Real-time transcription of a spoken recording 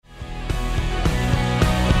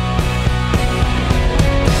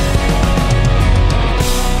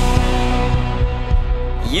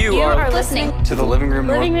listening to the Living Room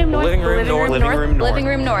North. Living Room North. Living Room North. Living Room North. Living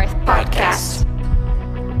Room North podcast.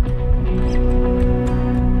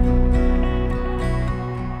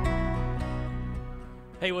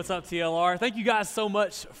 Hey, what's up, TLR? Thank you guys so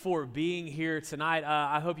much for being here tonight.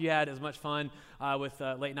 I hope you had as much fun with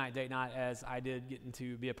late night, date night as I did getting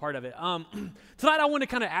to be a part of it. Tonight, I want to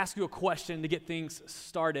kind of ask you a question to get things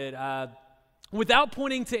started. Without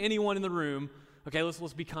pointing to anyone in the room, okay,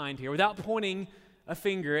 let's be kind here. Without pointing a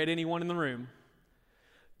finger at anyone in the room,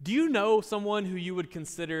 do you know someone who you would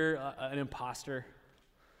consider an imposter?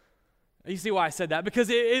 You see why I said that? Because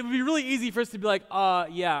it would be really easy for us to be like,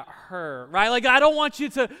 yeah, her, right? Like, I don't want you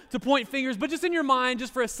to point fingers, but just in your mind,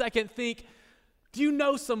 just for a second, think, do you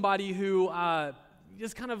know somebody who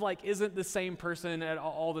just kind of like isn't the same person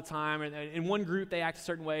all the time? And in one group, they act a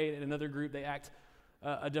certain way, and in another group, they act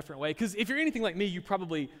a different way. Because if you're anything like me, you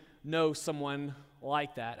probably know someone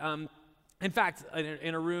like that. In fact,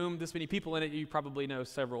 in a room, this many people in it, you probably know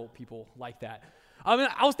several people like that.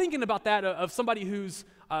 I was thinking about that, of somebody whose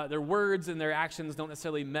their words and their actions don't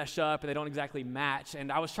necessarily mesh up and they don't exactly match.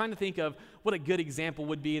 And I was trying to think of what a good example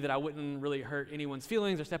would be that I wouldn't really hurt anyone's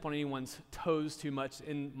feelings or step on anyone's toes too much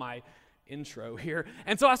in my intro here.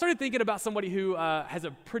 And so I started thinking about somebody who has a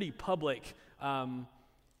pretty public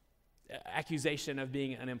accusation of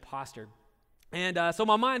being an imposter. And so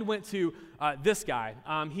my mind went to this guy.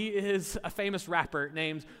 He is a famous rapper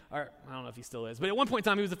named, or I don't know if he still is, but at one point in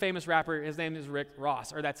time he was a famous rapper. His name is Rick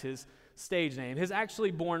Ross, or that's his stage name. He's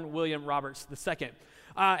actually born William Roberts II.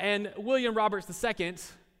 And William Roberts II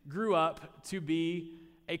grew up to be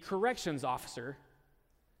a corrections officer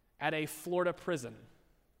at a Florida prison.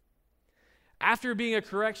 After being a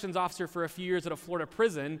corrections officer for a few years at a Florida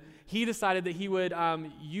prison, he decided that he would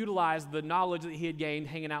utilize the knowledge that he had gained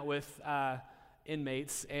hanging out with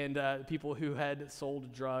inmates and people who had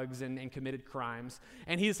sold drugs and committed crimes.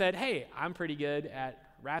 And he said, hey, I'm pretty good at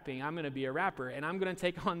rapping. I'm going to be a rapper, and I'm going to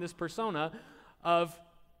take on this persona of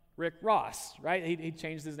Rick Ross, right? He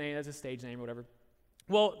changed his name as his stage name or whatever.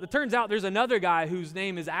 Well, it turns out there's another guy whose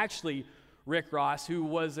name is actually Rick Ross, who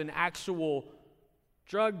was an actual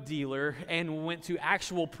drug dealer and went to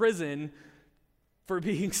actual prison for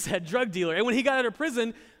being said drug dealer. And when he got out of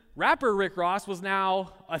prison, rapper Rick Ross was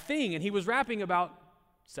now a thing, and he was rapping about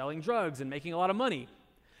selling drugs and making a lot of money.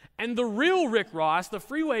 And the real Rick Ross, the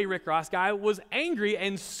freeway Rick Ross guy, was angry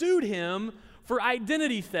and sued him for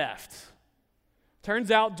identity theft.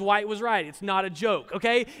 Turns out Dwight was right. It's not a joke,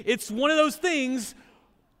 okay? It's one of those things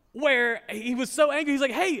where he was so angry, he's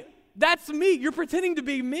like, hey, that's me. You're pretending to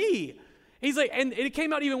be me. He's like, and it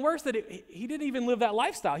came out even worse that he didn't even live that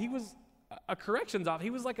lifestyle. He was a corrections officer. He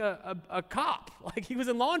was like a cop. Like, he was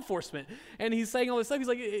in law enforcement. And he's saying all this stuff. He's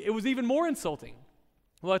like, it was even more insulting.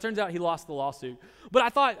 Well, it turns out he lost the lawsuit. But I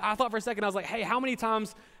thought for a second, I was like, hey, how many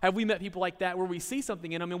times have we met people like that where we see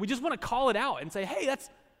something in them and we just want to call it out and say, hey,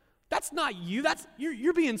 that's not you.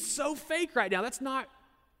 You're being so fake right now. That's not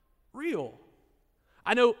real.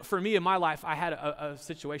 I know for me in my life, I had a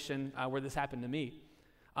situation where this happened to me.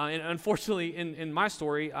 And unfortunately, in my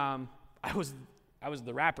story, I was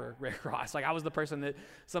the rapper, Rick Ross. Like, I was the person that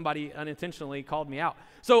somebody unintentionally called me out.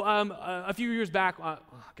 So a few years back, a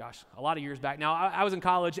lot of years back now, I was in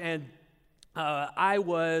college, and I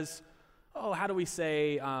was,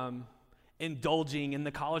 indulging in the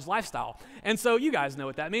college lifestyle. And so you guys know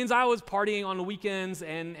what that means. I was partying on the weekends,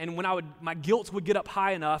 and when my guilt would get up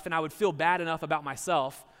high enough and I would feel bad enough about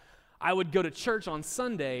myself, I would go to church on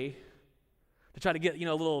Sunday to try to get,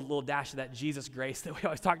 a little dash of that Jesus grace that we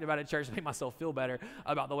always talked about at church to make myself feel better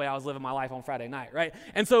about the way I was living my life on Friday night, right?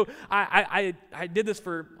 And so I did this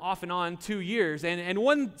for off and on 2 years, and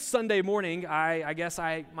one Sunday morning, I guess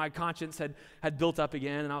my conscience had built up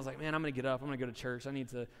again, and I was like, man, I'm going to get up, I'm going to go to church, I need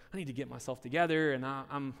to get myself together, and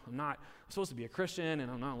I'm supposed to be a Christian, and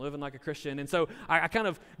I'm not living like a Christian. And so I kind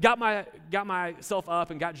of got myself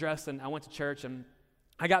up and got dressed, and I went to church, and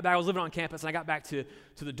I got back. I was living on campus, and I got back to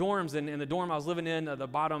the dorms, and in the dorm I was living in, the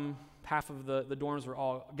bottom half of the dorms were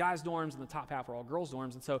all guys' dorms, and the top half were all girls'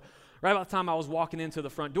 dorms. And so right about the time I was walking into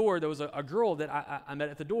the front door, there was a girl that I met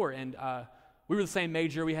at the door, and we were the same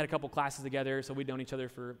major. We had a couple classes together, so we'd known each other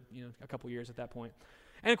for a couple years at that point.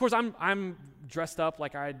 And of course, I'm dressed up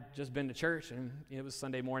like I'd just been to church, and it was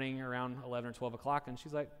Sunday morning around 11 or 12 o'clock, and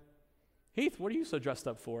she's like, Heath, what are you so dressed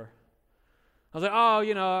up for? I was like,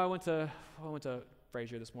 I went to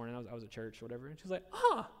Frazier this morning. I was at church or whatever. And she's like,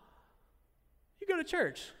 you go to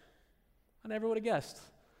church? I never would have guessed.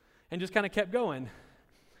 And just kind of kept going.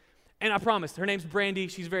 And I promised, her name's Brandy.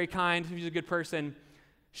 She's very kind. She's a good person.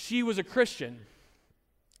 She was a Christian.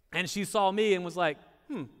 And she saw me and was like,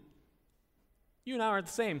 you and I aren't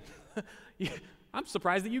the same. I'm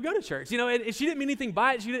surprised that you go to church. And she didn't mean anything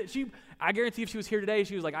by it. I guarantee if she was here today,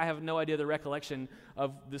 she was like, I have no idea the recollection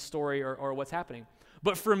of this story or what's happening.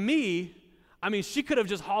 But for me, she could have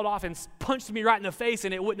just hauled off and punched me right in the face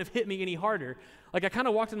and it wouldn't have hit me any harder. Like, I kind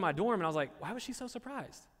of walked in my dorm and I was like, why was she so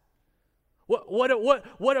surprised?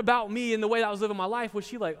 What about me and the way that I was living my life? Was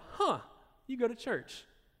she like, you go to church?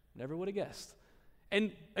 Never would have guessed.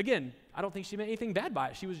 And again, I don't think she meant anything bad by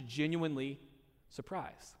it. She was genuinely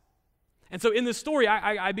surprised. And so in this story,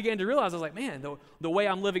 I began to realize, I was like, man, the way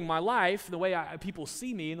I'm living my life, the way people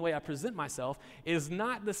see me and the way I present myself is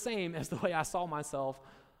not the same as the way I saw myself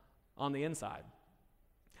on the inside.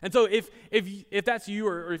 And so if that's you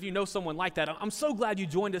or if you know someone like that, I'm so glad you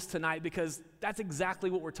joined us tonight, because that's exactly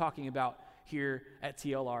what we're talking about here at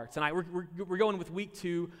TLR. Tonight, we're going with week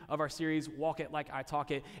 2 of our series, Walk It Like I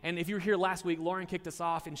Talk It. And if you were here last week, Lauren kicked us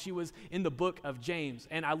off, and she was in the book of James.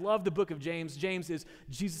 And I love the book of James. James is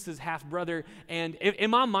Jesus' half-brother. And in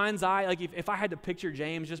my mind's eye, like if I had to picture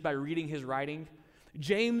James just by reading his writing,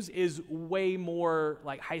 James is way more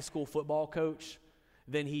like high school football coach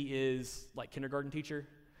than he is like kindergarten teacher.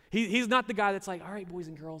 He's not the guy that's like, all right, boys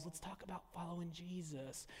and girls, let's talk about following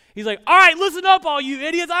Jesus. He's like, all right, listen up, all you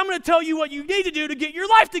idiots. I'm going to tell you what you need to do to get your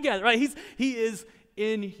life together, right? He is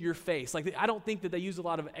in your face. Like, I don't think that they used a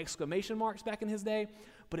lot of exclamation marks back in his day,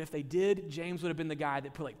 but if they did, James would have been the guy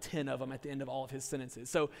that put like 10 of them at the end of all of his sentences.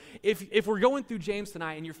 So if we're going through James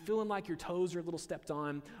tonight and you're feeling like your toes are a little stepped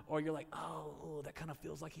on, or you're like, oh, that kind of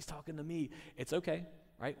feels like he's talking to me, it's okay,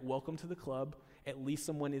 right? Welcome to the club. At least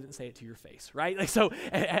someone didn't say it to your face, right? Like, so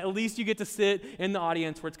at least you get to sit in the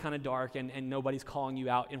audience where it's kind of dark and nobody's calling you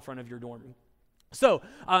out in front of your dorm. So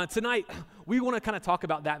tonight, we want to kind of talk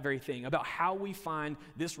about that very thing, about how we find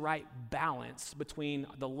this right balance between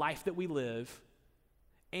the life that we live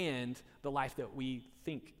and the life that we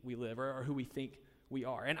think we live, or who we think we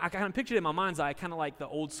are. And I kind of pictured it in my mind's eye, kind of like the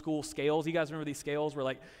old school scales. You guys remember these scales where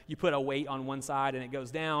like you put a weight on one side and it goes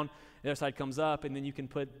down, the other side comes up, and then you can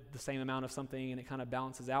put the same amount of something and it kind of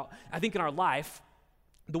balances out. I think in our life,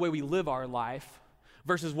 the way we live our life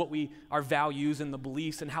versus our values and the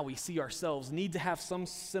beliefs and how we see ourselves need to have some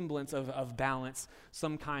semblance of balance,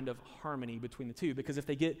 some kind of harmony between the two. Because if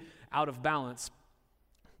they get out of balance,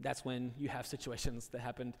 that's when you have situations that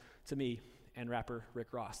happened to me and rapper Rick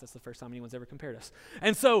Ross. That's the first time anyone's ever compared us.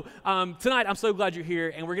 And so tonight, I'm so glad you're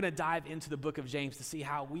here, and we're going to dive into the book of James to see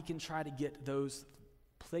how we can try to get those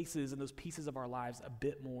places and those pieces of our lives a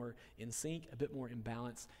bit more in sync, a bit more in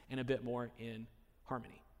balance, and a bit more in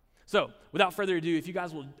harmony. So without further ado, if you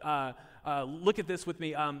guys will look at this with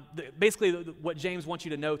me, basically what James wants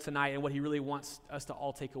you to know tonight and what he really wants us to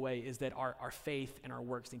all take away is that our faith and our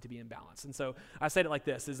works need to be in balance. And so I said it like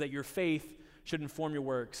this, is that your faith should inform your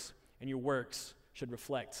works, and your works should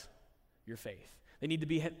reflect your faith. They need to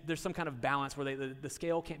be, there's some kind of balance where the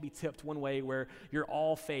scale can't be tipped one way where you're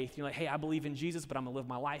all faith. You're like, hey, I believe in Jesus, but I'm going to live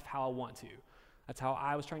my life how I want to. That's how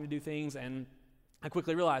I was trying to do things, and I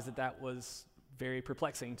quickly realized that was very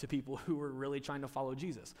perplexing to people who were really trying to follow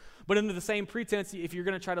Jesus. But under the same pretense, if you're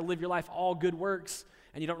going to try to live your life all good works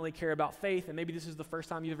and you don't really care about faith, and maybe this is the first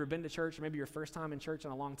time you've ever been to church, or maybe your first time in church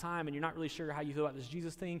in a long time, and you're not really sure how you feel about this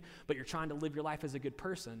Jesus thing, but you're trying to live your life as a good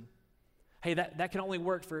person, hey, that can only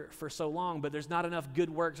work for so long, but there's not enough good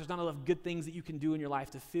works, there's not enough good things that you can do in your life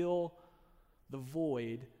to fill the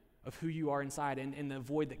void of who you are inside and the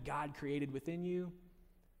void that God created within you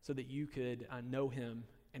so that you could know him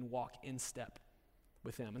and walk in step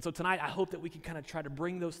with him. And so tonight, I hope that we can kind of try to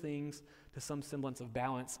bring those things to some semblance of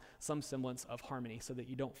balance, some semblance of harmony, so that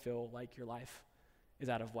you don't feel like your life is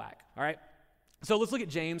out of whack. All right? So let's look at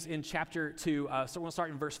James in chapter 2. So we're going to start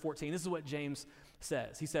in verse 14. This is what James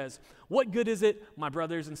says. He says, "What good is it, my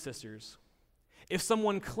brothers and sisters, if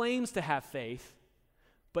someone claims to have faith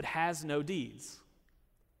but has no deeds?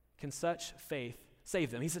 Can such faith save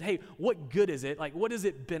them?" He said, hey, what good is it? Like, what does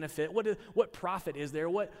it benefit? What profit is there?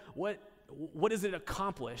 What does it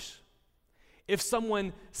accomplish if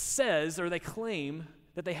someone says or they claim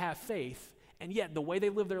that they have faith, and yet the way they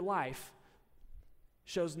live their life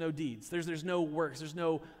shows no deeds? There's no works. There's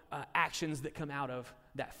no actions that come out of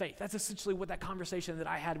that faith. That's essentially what that conversation that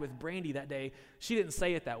I had with Brandy that day, she didn't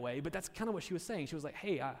say it that way, but that's kind of what she was saying. She was like,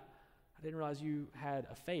 hey, I didn't realize you had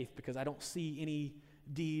a faith because I don't see any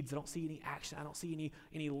deeds. I don't see any action. I don't see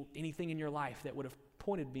anything in your life that would have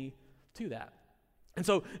pointed me to that. And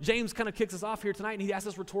so James kind of kicks us off here tonight, and he asks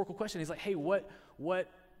this rhetorical question. He's like, hey, what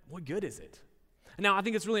good is it? Now, I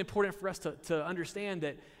think it's really important for us to understand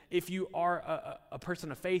that if you are a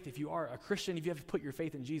person of faith, if you are a Christian, if you have to put your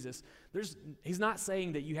faith in Jesus, he's not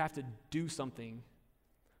saying that you have to do something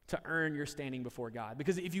to earn your standing before God.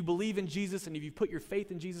 Because if you believe in Jesus and if you put your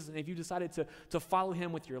faith in Jesus and if you decided to follow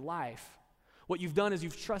him with your life, what you've done is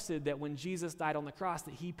you've trusted that when Jesus died on the cross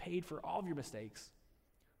that he paid for all of your mistakes,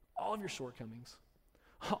 all of your shortcomings,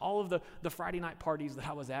 all of the Friday night parties that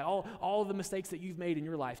I was at, all of the mistakes that you've made in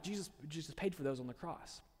your life. Jesus paid for those on the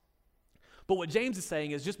cross. But what James is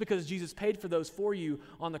saying is just because Jesus paid for those for you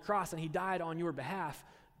on the cross and he died on your behalf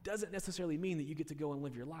doesn't necessarily mean that you get to go and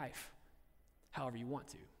live your life however you want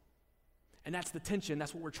to. And that's the tension.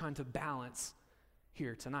 That's what we're trying to balance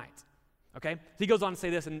here tonight. Okay? So he goes on to say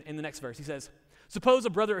this in the next verse. He says, suppose a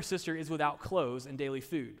brother or sister is without clothes and daily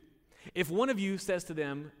food. If one of you says to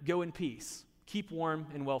them, go in peace, keep warm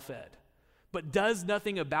and well fed, but does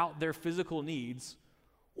nothing about their physical needs,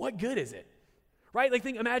 what good is it? Right? Like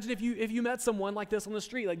imagine if you met someone like this on the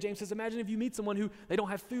street. Like James says, imagine if you meet someone who they don't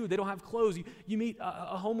have food, they don't have clothes. You meet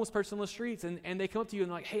a homeless person on the streets and they come up to you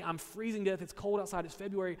and they're like, hey, I'm freezing to death. It's cold outside. It's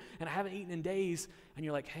February and I haven't eaten in days. And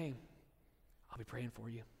you're like, hey, I'll be praying for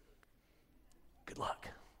you. Good luck,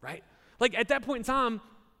 right? Like at that point in time,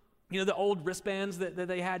 you know, the old wristbands that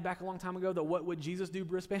they had back a long time ago, the what would Jesus do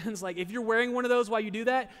wristbands? Like if you're wearing one of those while you do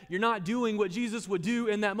that, you're not doing what Jesus would do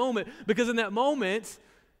in that moment. Because in that moment,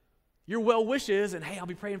 your well wishes and, hey, I'll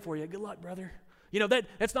be praying for you. Good luck, brother. You know,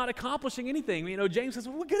 that's not accomplishing anything. You know, James says,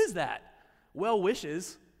 well, what good is that? Well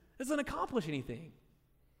wishes doesn't accomplish anything.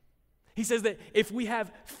 He says that if we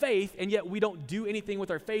have faith and yet we don't do anything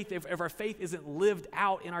with our faith, if our faith isn't lived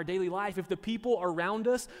out in our daily life, if the people around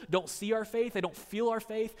us don't see our faith, they don't feel our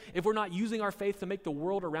faith, if we're not using our faith to make the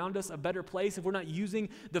world around us a better place, if we're not using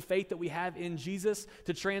the faith that we have in Jesus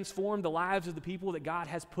to transform the lives of the people that God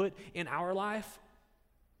has put in our life,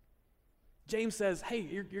 James says, hey,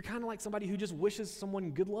 you're kind of like somebody who just wishes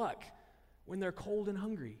someone good luck when they're cold and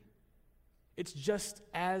hungry. It's just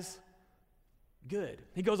as good.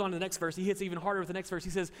 He goes on to the next verse. He hits even harder with the next verse. He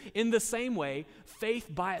says, in the same way, faith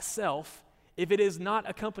by itself, if it is not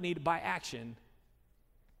accompanied by action,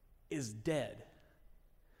 is dead.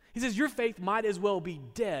 He says, your faith might as well be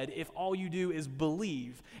dead if all you do is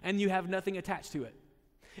believe and you have nothing attached to it.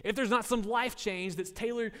 If there's not some life change that's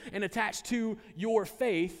tailored and attached to your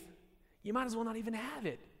faith, you might as well not even have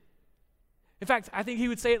it. In fact, I think he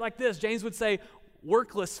would say it like this. James would say,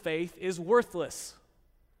 workless faith is worthless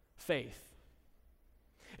faith.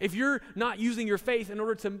 If you're not using your faith in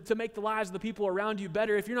order to make the lives of the people around you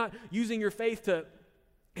better, if you're not using your faith to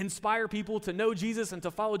inspire people to know Jesus and to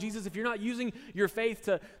follow Jesus, if you're not using your faith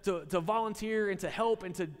to volunteer and to help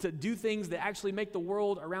and to do things that actually make the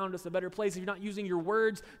world around us a better place, if you're not using your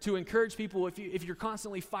words to encourage people, if you're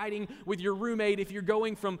constantly fighting with your roommate, if you're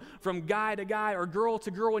going from guy to guy or girl to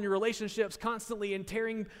girl in your relationships constantly and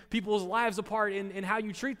tearing people's lives apart in how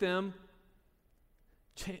you treat them,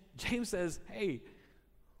 James says, hey,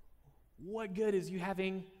 what good is you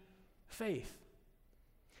having faith?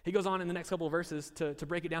 He goes on in the next couple of verses to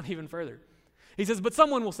break it down even further. He says, but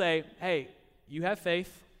someone will say, hey, you have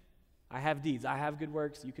faith, I have deeds, I have good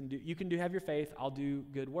works, you can have your faith, I'll do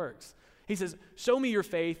good works. He says, show me your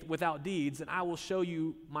faith without deeds, and I will show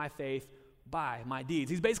you my faith by my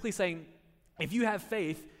deeds. He's basically saying, if you have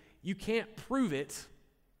faith, you can't prove it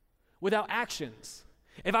without actions.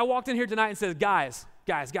 If I walked in here tonight and said, guys,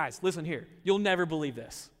 listen here, you'll never believe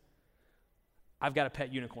this. I've got a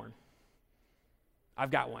pet unicorn. I've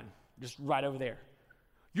got one, just right over there.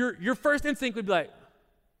 Your first instinct would be like,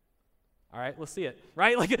 all right, let's see it,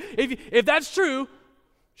 right? Like if that's true,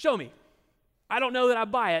 show me. I don't know that I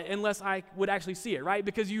buy it unless I would actually see it, right?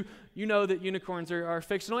 Because you know that unicorns are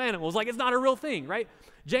fictional animals. Like it's not a real thing, right?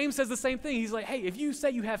 James says the same thing. He's like, hey, if you say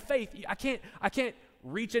you have faith, I can't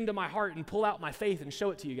reach into my heart and pull out my faith and show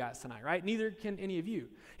it to you guys tonight, right? Neither can any of you.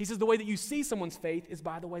 He says the way that you see someone's faith is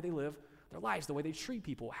by the way they live their lives, the way they treat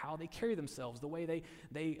people, how they carry themselves, the way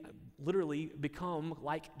they literally become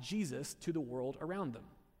like Jesus to the world around them.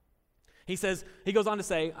 He goes on to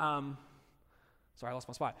say, sorry, I lost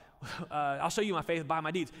my spot. I'll show you my faith by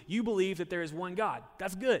my deeds. You believe that there is one God.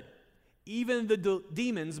 That's good. Even the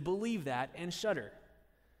demons believe that and shudder.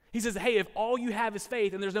 He says, hey, if all you have is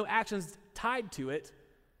faith and there's no actions tied to it,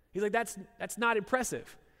 he's like, that's not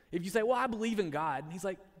impressive. If you say, well, I believe in God, he's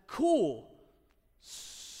like, cool.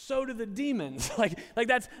 So do the demons. like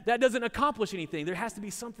that doesn't accomplish anything. There has to be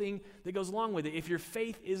something that goes along with it. If your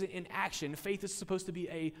faith isn't in action, faith is supposed to be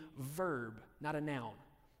a verb, not a noun,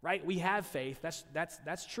 right? We have faith.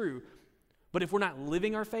 That's true. But if we're not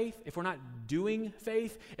living our faith, if we're not doing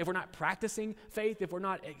faith, if we're not practicing faith, if we're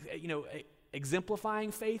not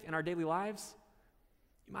exemplifying faith in our daily lives,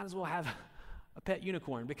 you might as well have a pet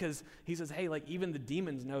unicorn, because he says, hey, like even the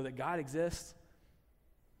demons know that God exists.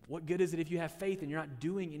 What good is it if you have faith and you're not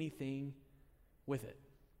doing anything with it?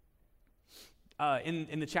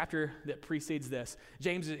 in the chapter that precedes this,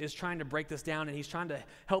 James is trying to break this down, and he's trying to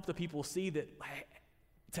help the people see that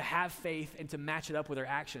to have faith and to match it up with our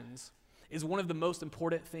actions is one of the most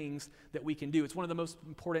important things that we can do. It's one of the most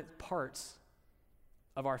important parts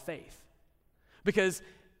of our faith. Because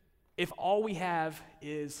if all we have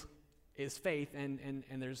is faith and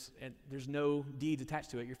there's no deeds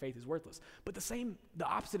attached to it, your faith is worthless. But the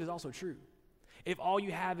opposite is also true. If all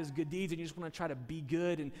you have is good deeds and you just want to try to be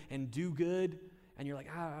good and do good, and you're like,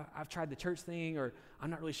 I've tried the church thing, or I'm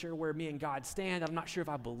not really sure where me and God stand. I'm not sure if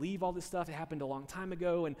I believe all this stuff. It happened a long time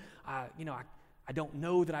ago, and I don't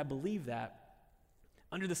know that I believe that.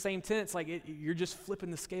 Under the same tense, you're just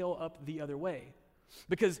flipping the scale up the other way.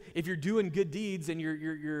 Because if you're doing good deeds and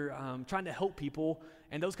you're trying to help people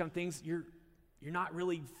and those kind of things, you're not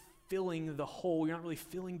really filling the hole. You're not really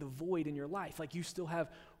filling the void in your life. Like, you still have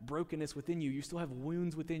brokenness within you. You still have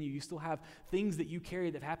wounds within you. You still have things that you carry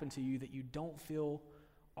that happen to you that you don't feel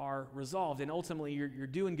are resolved. And ultimately, you're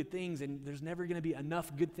doing good things, and there's never going to be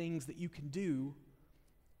enough good things that you can do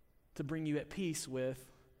to bring you at peace with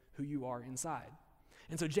who you are inside.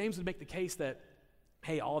 And so James would make the case that,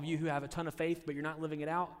 hey, all of you who have a ton of faith, but you're not living it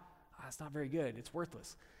out, it's not very good. It's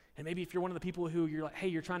worthless. And maybe if you're one of the people who you're like, hey,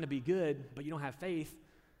 you're trying to be good, but you don't have faith,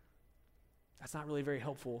 that's not really very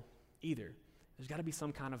helpful either. There's got to be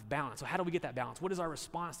some kind of balance. So how do we get that balance? What is our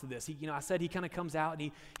response to this? I said he kind of comes out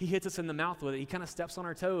and he hits us in the mouth with it. He kind of steps on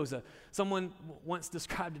our toes. Someone once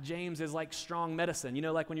described James as like strong medicine.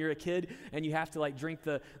 Like when you're a kid and you have to drink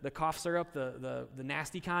the cough syrup, the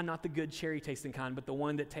nasty kind, not the good cherry tasting kind, but the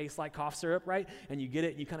one that tastes like cough syrup, right? And you get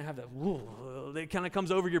it and you kind of have it kind of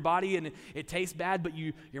comes over your body and it tastes bad, but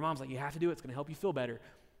your mom's like, you have to do it. It's going to help you feel better.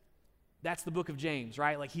 That's the book of James,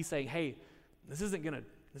 right? Like, he's saying, hey, this isn't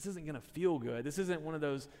gonna feel good. This isn't one of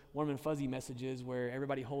those warm and fuzzy messages where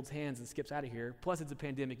everybody holds hands and skips out of here. Plus, it's a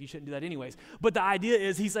pandemic. You shouldn't do that anyways. But the idea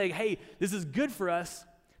is, he's saying, hey, this is good for us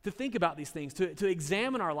to think about these things, to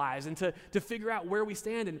examine our lives, and to figure out where we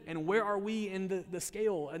stand and where are we in the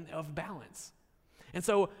scale of balance. And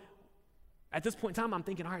so at this point in time, I'm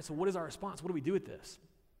thinking, all right, so what is our response? What do we do with this?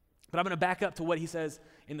 But I'm going to back up to what he says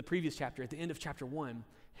in the previous chapter. At the end of chapter 1,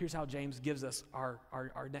 here's how James gives us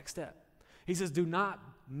our next step. He says, do not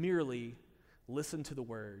merely listen to the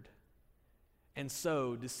word and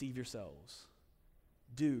so deceive yourselves.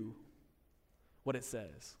 Do what it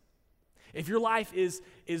says. If your life is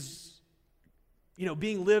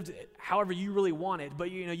being lived however you really want it, but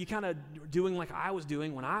you kind of doing like I was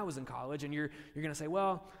doing when I was in college, and you're going to say,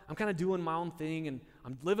 well, I'm kind of doing my own thing, and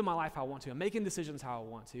I'm living my life how I want to. I'm making decisions how I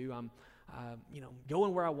want to. I'm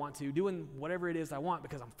going where I want to, doing whatever it is I want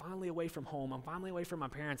because I'm finally away from home. I'm finally away from my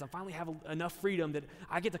parents. I finally have enough freedom that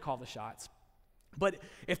I get to call the shots. But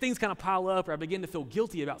if things kind of pile up, or I begin to feel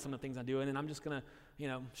guilty about some of the things I'm doing, and I'm just going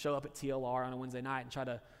to, show up at TLR on a Wednesday night and try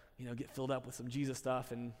to, get filled up with some Jesus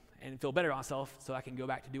stuff and feel better about myself so I can go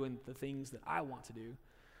back to doing the things that I want to do.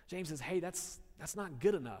 James says, hey, that's not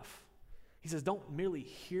good enough. He says, don't merely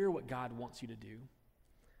hear what God wants you to do.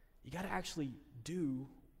 You got to actually do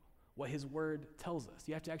what his word tells us.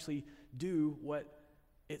 You have to actually do what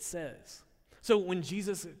it says. So when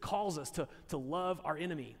Jesus calls us to love our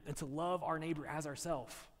enemy and to love our neighbor as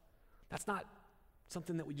ourselves, that's not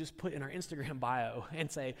something that we just put in our Instagram bio and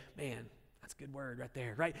say, man, that's a good word right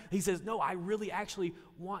there, right? He says, no, I really actually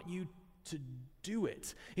want you to do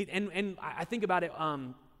it. And I think about it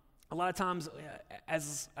a lot of times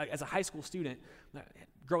as a high school student,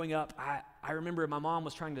 growing up, I remember my mom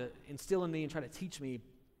was trying to instill in me and try to teach me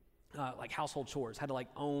like household chores, how to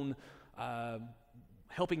own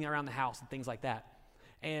helping around the house and things like that.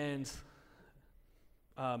 And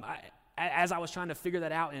as I was trying to figure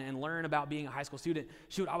that out and learn about being a high school student,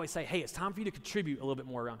 she would always say, hey, it's time for you to contribute a little bit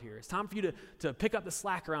more around here. It's time for you to pick up the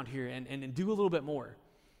slack around here and do a little bit more.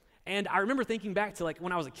 And I remember thinking back to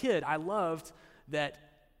when I was a kid, I loved that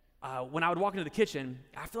when I would walk into the kitchen,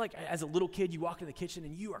 I feel like as a little kid, you walk into the kitchen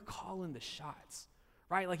and you are calling the shots,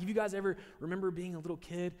 right? Like, if you guys ever remember being a little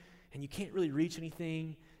kid and you can't really reach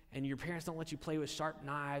anything, and your parents don't let you play with sharp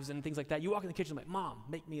knives and things like that, you walk in the kitchen like, Mom,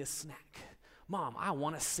 make me a snack. Mom, I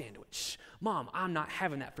want a sandwich. Mom, I'm not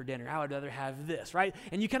having that for dinner. I would rather have this, right?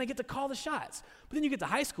 And you kind of get to call the shots. But then you get to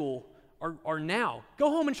high school, or now, go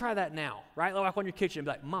home and try that now, right? Walk on your kitchen and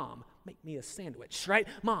be like, Mom, make me a sandwich, right?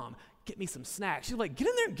 Mom, get me some snacks. She's like, get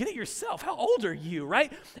in there and get it yourself. How old are you,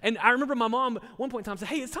 right? And I remember my mom one point in time said,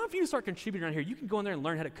 hey, it's time for you to start contributing around here. You can go in there and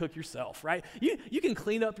learn how to cook yourself, right? You can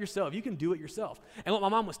clean up yourself. You can do it yourself. And what my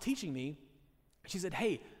mom was teaching me, she said,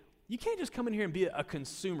 hey, you can't just come in here and be a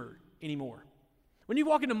consumer anymore. When you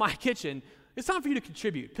walk into my kitchen, It's time for you to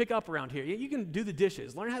contribute. Pick up around here. You can do the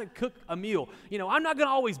dishes. Learn how to cook a meal. I'm not going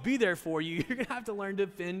to always be there for you. You're going to have to learn to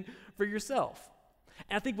fend for yourself.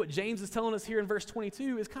 And I think what James is telling us here in verse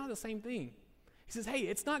 22 is kind of the same thing. He says, hey,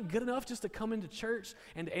 it's not good enough just to come into church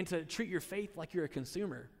and to treat your faith like you're a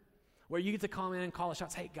consumer, where you get to come in and call the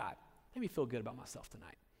shots. Hey, God, make me feel good about myself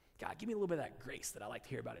tonight. God, give me a little bit of that grace that I like to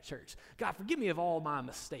hear about at church. God, forgive me of all my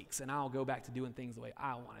mistakes, and I'll go back to doing things the way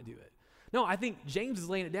I want to do it. No, I think James is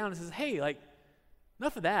laying it down and says, hey,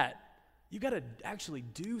 enough of that. You got to actually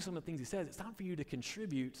do some of the things he says. It's time for you to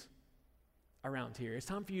contribute around here. It's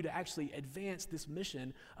time for you to actually advance this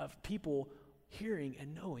mission of people hearing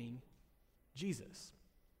and knowing Jesus.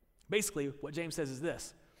 Basically, what James says is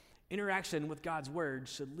this: interaction with God's word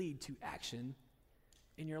should lead to action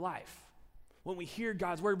in your life. When we hear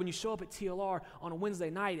God's word, when you show up at TLR on a Wednesday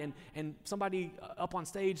night and somebody up on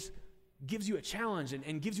stage gives you a challenge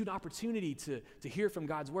and gives you an opportunity to hear from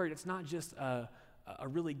God's word, it's not just a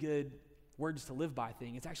really good words to live by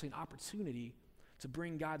thing. It's actually an opportunity to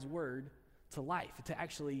bring God's word to life, to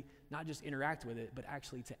actually not just interact with it, but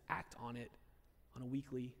actually to act on it on a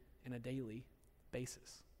weekly and a daily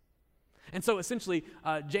basis. And so essentially,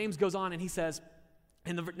 James goes on and he says,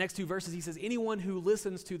 in the next two verses, he says, anyone who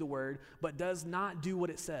listens to the word but does not do what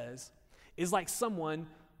it says is like someone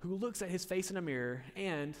who looks at his face in a mirror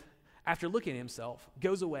and, after looking at himself,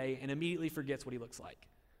 goes away and immediately forgets what he looks like.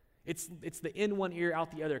 It's the in one ear, out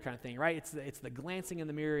the other kind of thing, right? It's the glancing in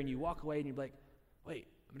the mirror and you walk away and you're like, wait,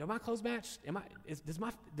 do my clothes match?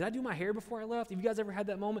 Did I do my hair before I left? Have you guys ever had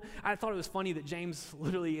that moment? I thought it was funny that James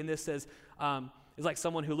literally in this says, is like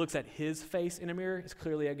someone who looks at his face in a mirror. It's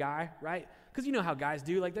clearly a guy, right? Because you know how guys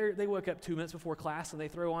do. They wake up 2 minutes before class and they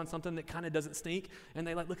throw on something that kind of doesn't stink and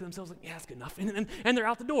they look at themselves like, yeah, that's good enough. And they're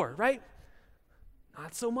out the door, right?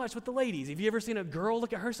 Not so much with the ladies. Have you ever seen a girl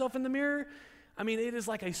look at herself in the mirror? I mean, it is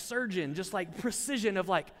like a surgeon, just like precision of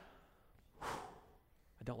like,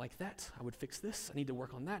 I don't like that. I would fix this. I need to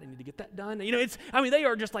work on that. I need to get that done. They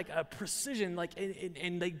are just like a precision,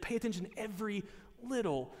 and they pay attention to every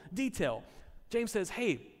little detail. James says,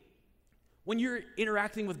 hey, when you're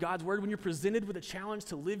interacting with God's word, when you're presented with a challenge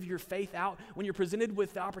to live your faith out, when you're presented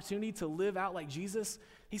with the opportunity to live out like Jesus,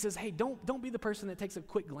 he says, hey, don't be the person that takes a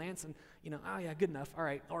quick glance and, oh yeah, good enough, all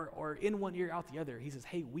right, or in one ear, out the other. He says,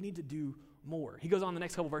 hey, we need to do more. He goes on the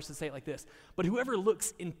next couple verses to say it like this: but whoever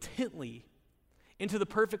looks intently into the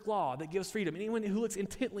perfect law that gives freedom, anyone who looks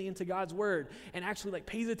intently into God's word and actually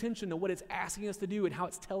pays attention to what it's asking us to do and how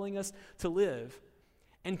it's telling us to live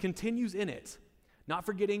and continues in it, not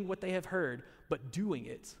forgetting what they have heard, but doing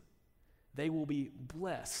it, they will be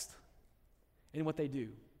blessed in what they do.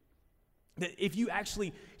 That if you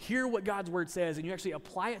actually hear what God's word says and you actually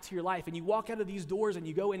apply it to your life and you walk out of these doors and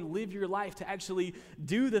you go and live your life to actually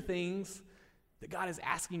do the things that God is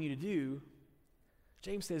asking you to do,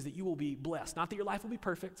 James says that you will be blessed. Not that your life will be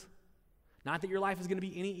perfect, not that your life is going to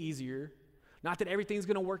be any easier, not that everything's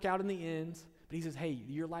going to work out in the end, but he says, hey,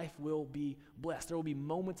 your life will be blessed. There will be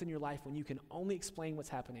moments in your life when you can only explain what's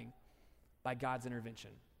happening by God's intervention.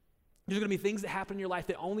 There's going to be things that happen in your life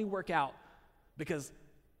that only work out because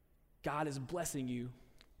God is blessing you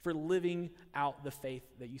for living out the faith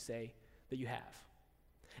that you say that you have.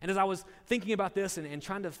 And as I was thinking about this and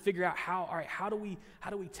trying to figure out how do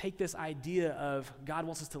we take this idea of God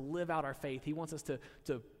wants us to live out our faith, he wants us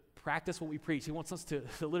to practice what we preach, he wants us to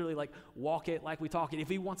literally walk it like we talk it. If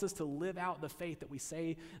he wants us to live out the faith that we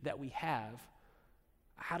say that we have,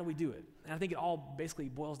 how do we do it? And I think it all basically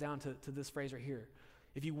boils down to this phrase right here.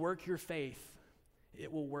 If you work your faith,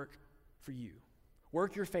 it will work for you.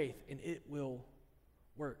 Work your faith and it will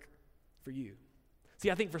work for you. See,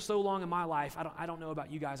 I think for so long in my life, I don't know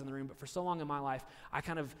about you guys in the room, but for so long in my life, I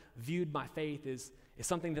kind of viewed my faith as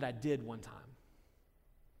something that I did one time.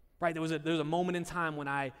 Right? There was a moment in time when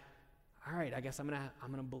I guess I'm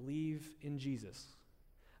gonna believe in Jesus.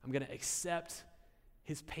 I'm gonna accept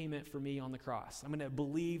his payment for me on the cross. I'm gonna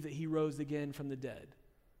believe that he rose again from the dead.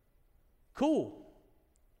 Cool.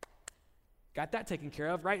 Got that taken care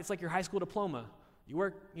of, right? It's like your high school diploma. You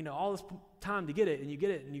work, all this time to get it, and you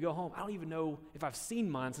get it, and you go home. I don't even know if I've seen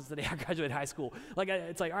mine since the day I graduated high school.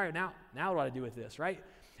 It's like, all right, now what do I do with this, right?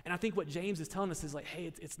 And I think what James is telling us is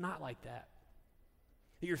hey, it's not like that.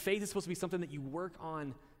 That your faith is supposed to be something that you work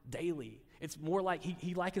on daily. It's more like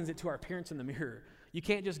he likens it to our appearance in the mirror. You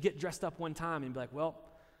can't just get dressed up one time and be like, well,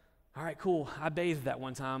 all right, cool, I bathed that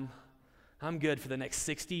one time. I'm good for the next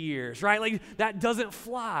 60 years, right? That doesn't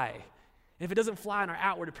fly. And if it doesn't fly in our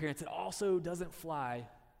outward appearance, it also doesn't fly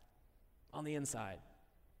on the inside.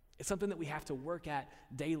 It's something that we have to work at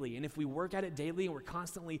daily. And if we work at it daily and we're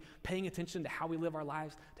constantly paying attention to how we live our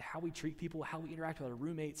lives, to how we treat people, how we interact with our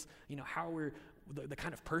roommates, how we're the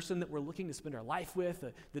kind of person that we're looking to spend our life with,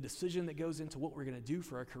 the decision that goes into what we're going to do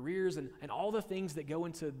for our careers, and all the things that go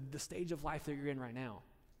into the stage of life that you're in right now.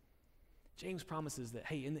 James promises that,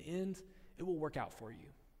 hey, in the end, it will work out for you.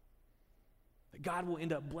 That God will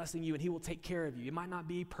end up blessing you and he will take care of you. It might not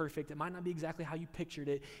be perfect. It might not be exactly how you pictured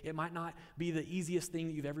it. It might not be the easiest thing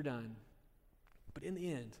that you've ever done. But in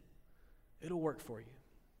the end, it'll work for you.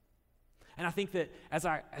 And I think that as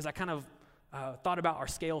I kind of thought about our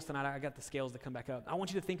scales tonight, I got the scales to come back up. I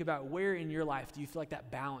want you to think about where in your life do you feel like that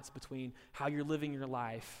balance between how you're living your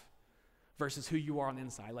life versus who you are on the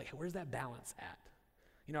inside? Like, where's that balance at?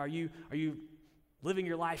 Are you living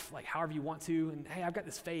your life like however you want to, and hey, I've got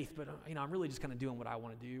this faith, but I'm really just kind of doing what I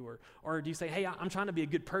want to do, or do you say, hey, I'm trying to be a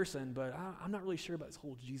good person, but I'm not really sure about this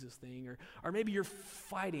whole Jesus thing, or maybe you're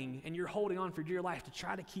fighting and you're holding on for dear life to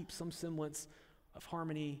try to keep some semblance of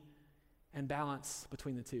harmony and balance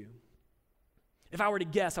between the two. If I were to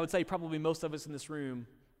guess, I would say probably most of us in this room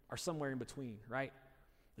are somewhere in between, right?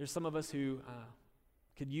 There's some of us who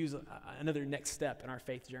could use another next step in our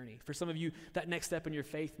faith journey. For some of you, that next step in your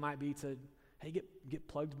faith might be to get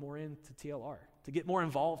plugged more into TLR, to get more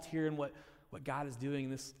involved here in what God is doing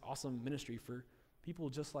in this awesome ministry for people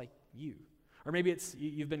just like you. Or maybe it's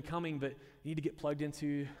you've been coming, but you need to get plugged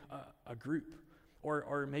into a group.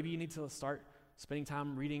 Or maybe you need to start spending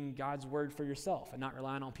time reading God's word for yourself and not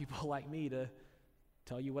relying on people like me to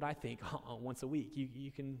tell you what I think once a week.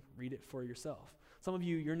 You can read it for yourself. Some of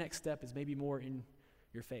you, your next step is maybe more in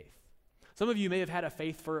your faith. Some of you may have had a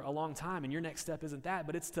faith for a long time, and your next step isn't that,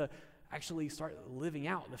 but it's to actually start living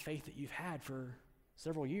out the faith that you've had for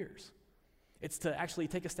several years. It's to actually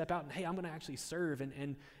take a step out and, hey, I'm going to actually serve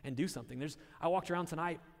and do something. I walked around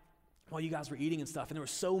tonight while you guys were eating and stuff, and there were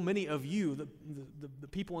so many of you, the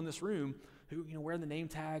people in this room who, wearing the name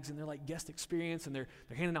tags, and they're like guest experience, and they're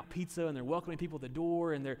handing out pizza, and they're welcoming people at the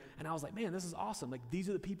door, and I was like, man, this is awesome. Like, these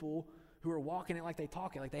are the people who are walking it like they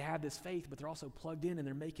talk it, like they have this faith, but they're also plugged in, and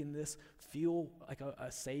they're making this feel like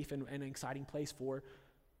a safe and an exciting place for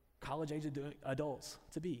college-age adults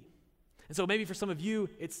to be. And so maybe for some of you,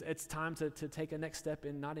 it's time to take a next step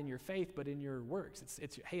not in your faith, but in your works.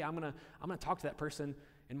 It's hey, I'm gonna talk to that person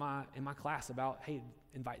in my class about, hey,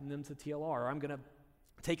 inviting them to TLR, or I'm gonna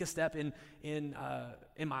take a step in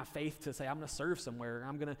my faith to say I'm gonna serve somewhere, or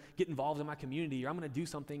I'm gonna get involved in my community, or I'm gonna do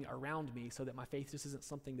something around me so that my faith just isn't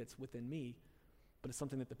something that's within me, but it's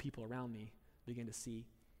something that the people around me begin to see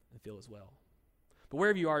and feel as well. But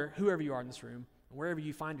wherever you are, whoever you are in this room, wherever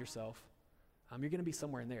you find yourself, you're going to be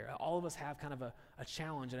somewhere in there. All of us have kind of a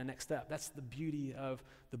challenge and a next step. That's the beauty of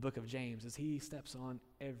the book of James, is he steps on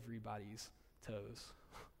everybody's toes,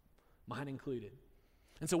 mine included.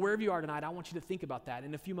 And so wherever you are tonight, I want you to think about that.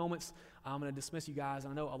 In a few moments, I'm going to dismiss you guys.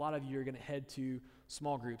 And I know a lot of you are going to head to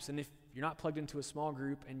small groups. And if you're not plugged into a small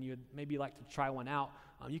group and you'd maybe like to try one out,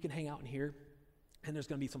 you can hang out in here. And there's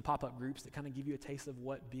going to be some pop-up groups that kind of give you a taste of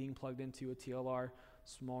what being plugged into a TLR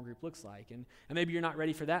small group looks like. And maybe you're not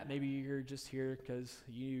ready for that. Maybe you're just here because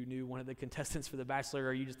you knew one of the contestants for The Bachelor,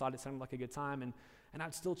 or you just thought it sounded like a good time. And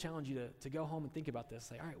I'd still challenge you to go home and think about this.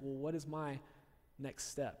 Say, all right, well, what is my next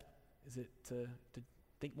step? Is it to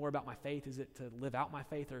think more about my faith? Is it to live out my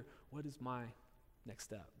faith? Or what is my next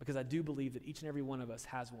step? Because I do believe that each and every one of us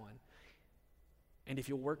has one. And if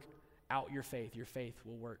you'll work out your faith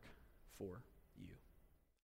will work for you.